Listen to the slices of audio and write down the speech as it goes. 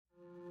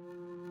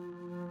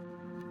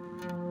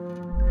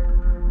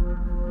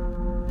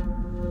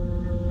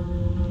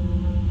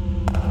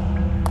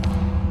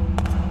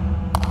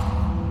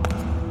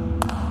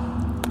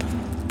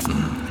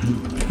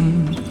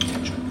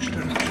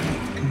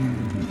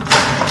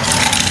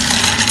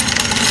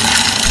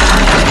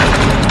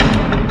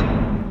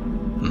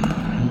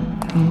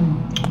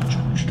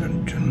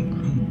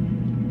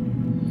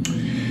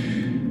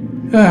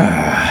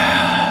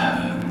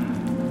My.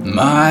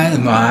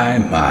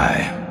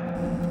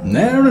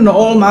 Ne'er in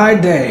all my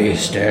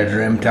days dare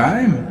dreamt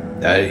I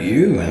that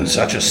you in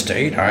such a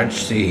state I'd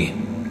see.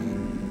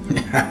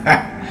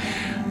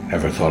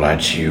 Never thought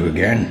I'd see you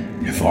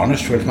again, if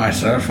honest with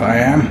myself I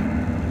am.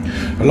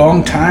 A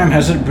long time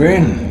has it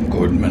been,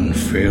 Goodman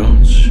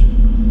Fields.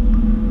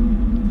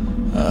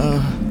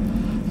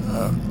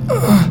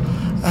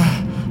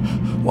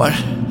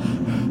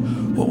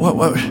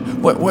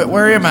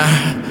 Where am I?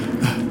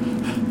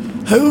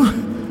 Who?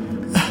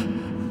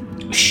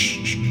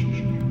 Shh.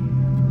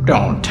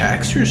 Don't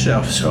tax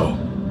yourself so.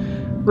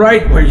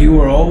 Right where you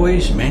were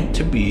always meant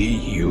to be,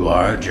 you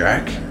are,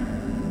 Jack.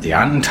 The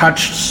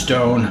untouched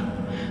stone,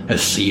 a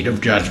seat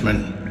of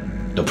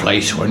judgment, the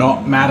place where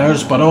naught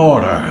matters but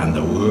order and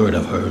the word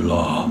of her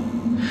law.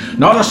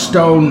 Not a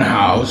stone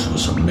house or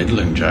some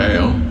middling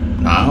jail.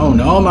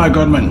 No, my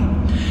goodman.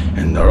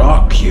 In the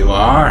rock you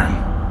are.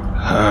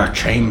 Her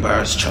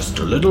chambers just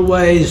a little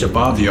ways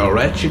above your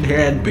wretched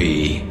head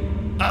be.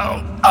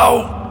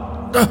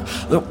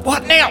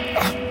 What now?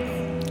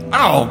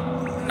 Oh,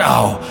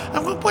 no.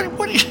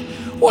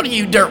 What do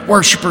you dirt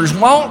worshippers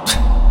want?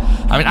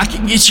 I mean, I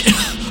can get you...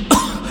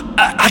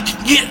 I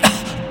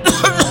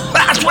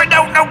swear,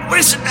 no,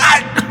 listen,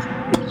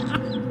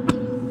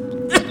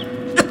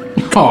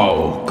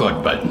 Oh,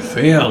 Goodman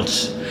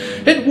Fields.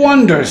 It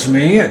wonders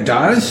me, it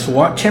does,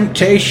 what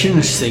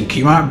temptations think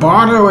you might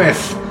bother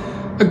with.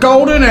 A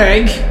golden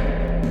egg,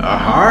 a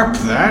harp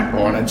that,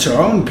 on its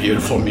own,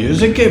 beautiful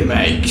music it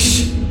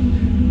makes.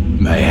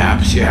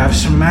 Mayhaps you have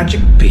some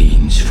magic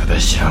beans for the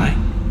selling.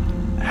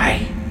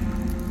 Hey,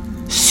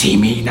 see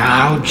me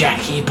now,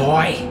 Jackie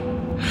boy?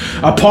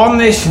 Upon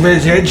this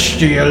visage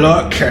do you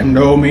look and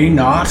know me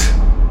not?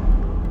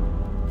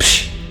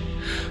 Psh,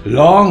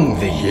 long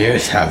the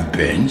years have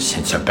been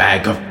since a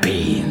bag of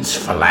beans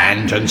for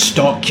land and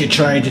stock you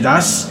traded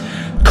us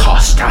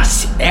cost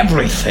us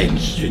everything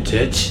you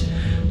did.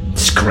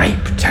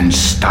 Scraped and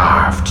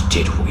starved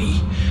did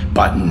we,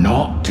 but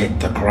naught did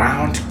the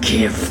ground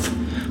give.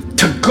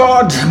 To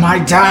God my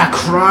dark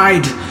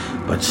cried,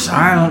 but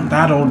silent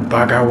that old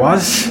bugger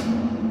was.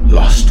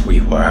 Lost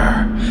we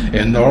were,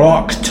 in the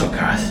rock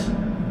took us.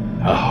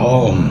 A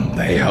home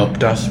they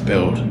helped us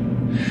build.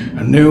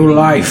 A new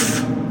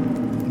life,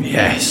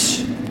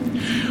 yes.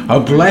 A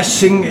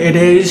blessing it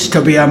is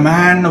to be a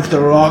man of the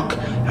rock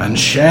and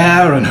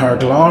share in her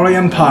glory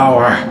and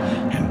power,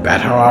 and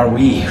better are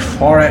we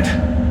for it.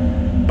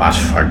 But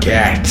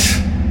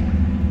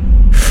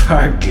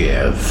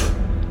forgive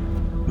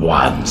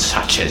one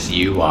such as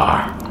you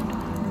are.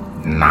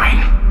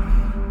 Nein,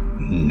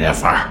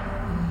 never.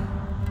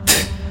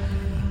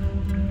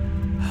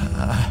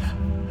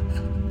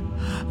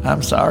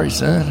 I'm sorry,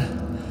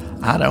 son.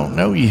 I don't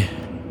know you.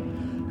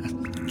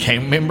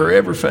 Can't remember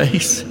every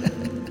face.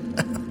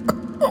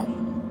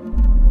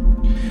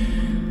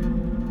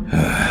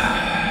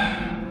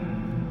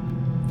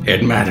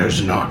 It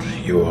matters not,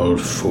 you old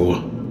fool.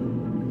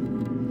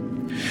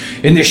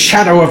 In the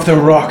shadow of the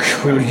rock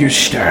will you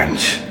stand,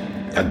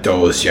 and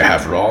those you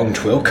have wronged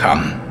will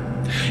come.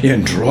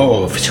 In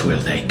droves will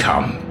they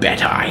come,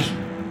 bet I.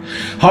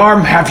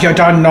 Harm have you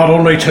done not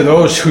only to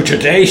those who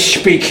today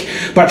speak,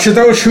 but to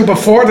those who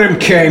before them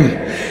came,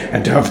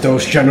 and of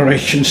those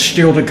generations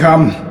still to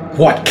come.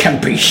 What can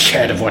be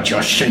said of what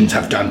your sins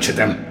have done to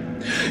them?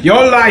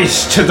 Your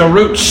lies to the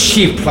roots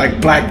seep like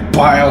black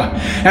bile,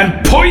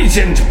 and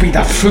poisoned be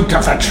the fruit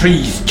of the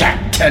trees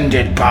Jack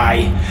tended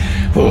by.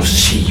 We'll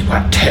see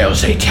what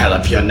tales they tell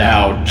of you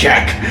now,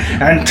 Jack,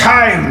 and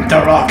time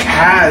the rock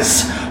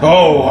has.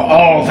 Oh,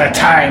 all the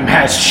time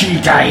has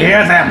she to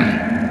hear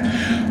them.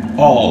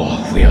 All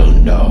will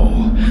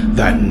know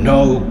that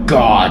no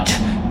god,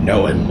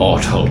 no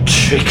immortal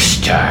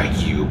trickster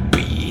you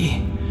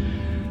be.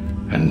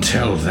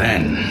 Until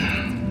then...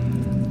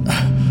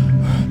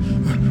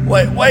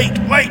 Wait. Wait.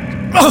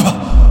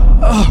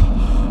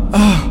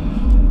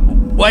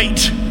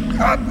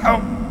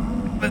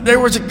 There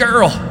was a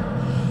girl.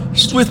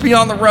 She's with me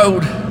on the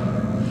road.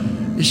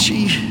 Is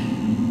she...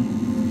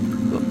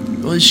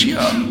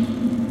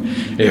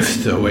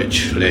 If the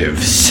witch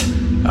lives,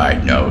 I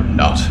know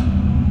not.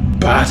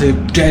 But if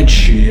dead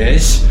she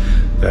is,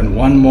 then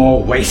one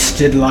more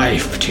wasted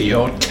life to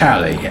your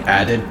tally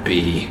added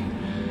be.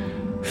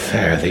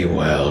 Fare thee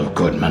well,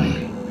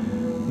 Goodman.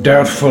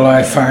 Doubtful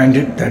I find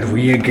it that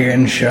we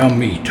again shall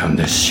meet on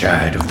this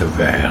side of the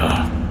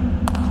veil.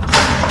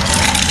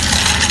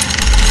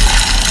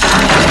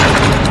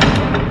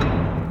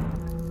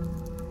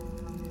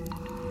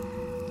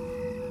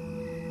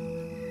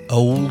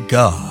 Old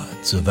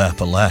Gods of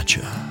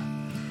Appalachia,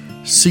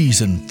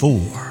 Season 4,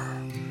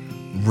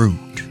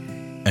 Root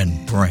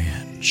and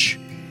Branch,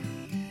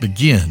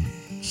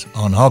 begins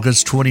on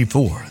August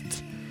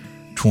 24th,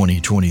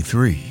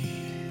 2023.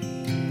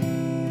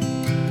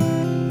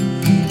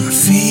 I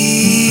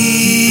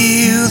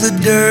feel the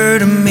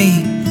dirt of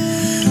me,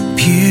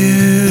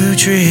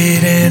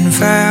 putrid and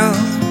foul.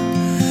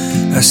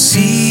 I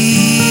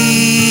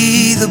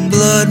see the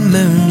blood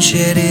moon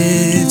shed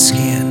its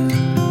skin.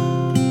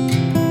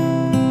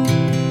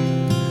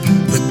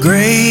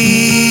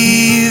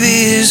 grave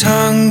is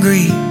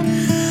hungry,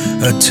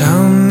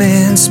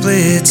 atonement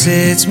splits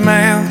its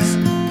mouth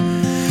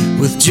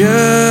with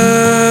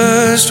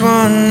just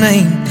one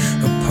name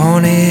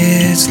upon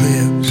its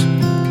lips.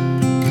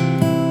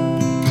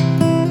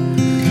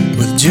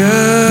 With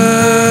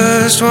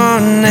just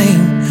one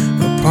name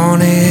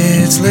upon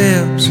its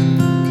lips.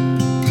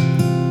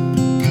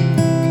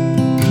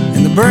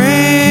 And the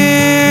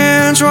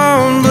branch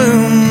won't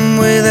bloom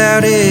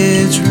without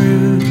its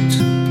roots.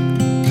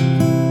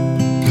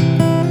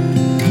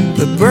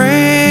 The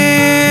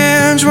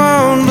branch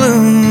won't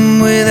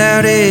bloom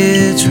without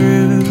its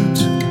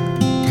roots.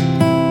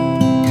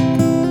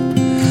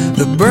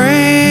 The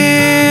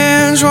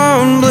branch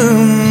won't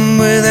bloom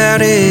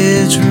without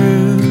its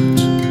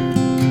roots.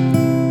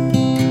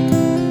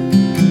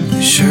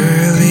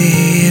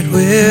 Surely it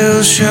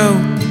will show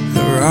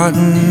the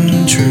rotten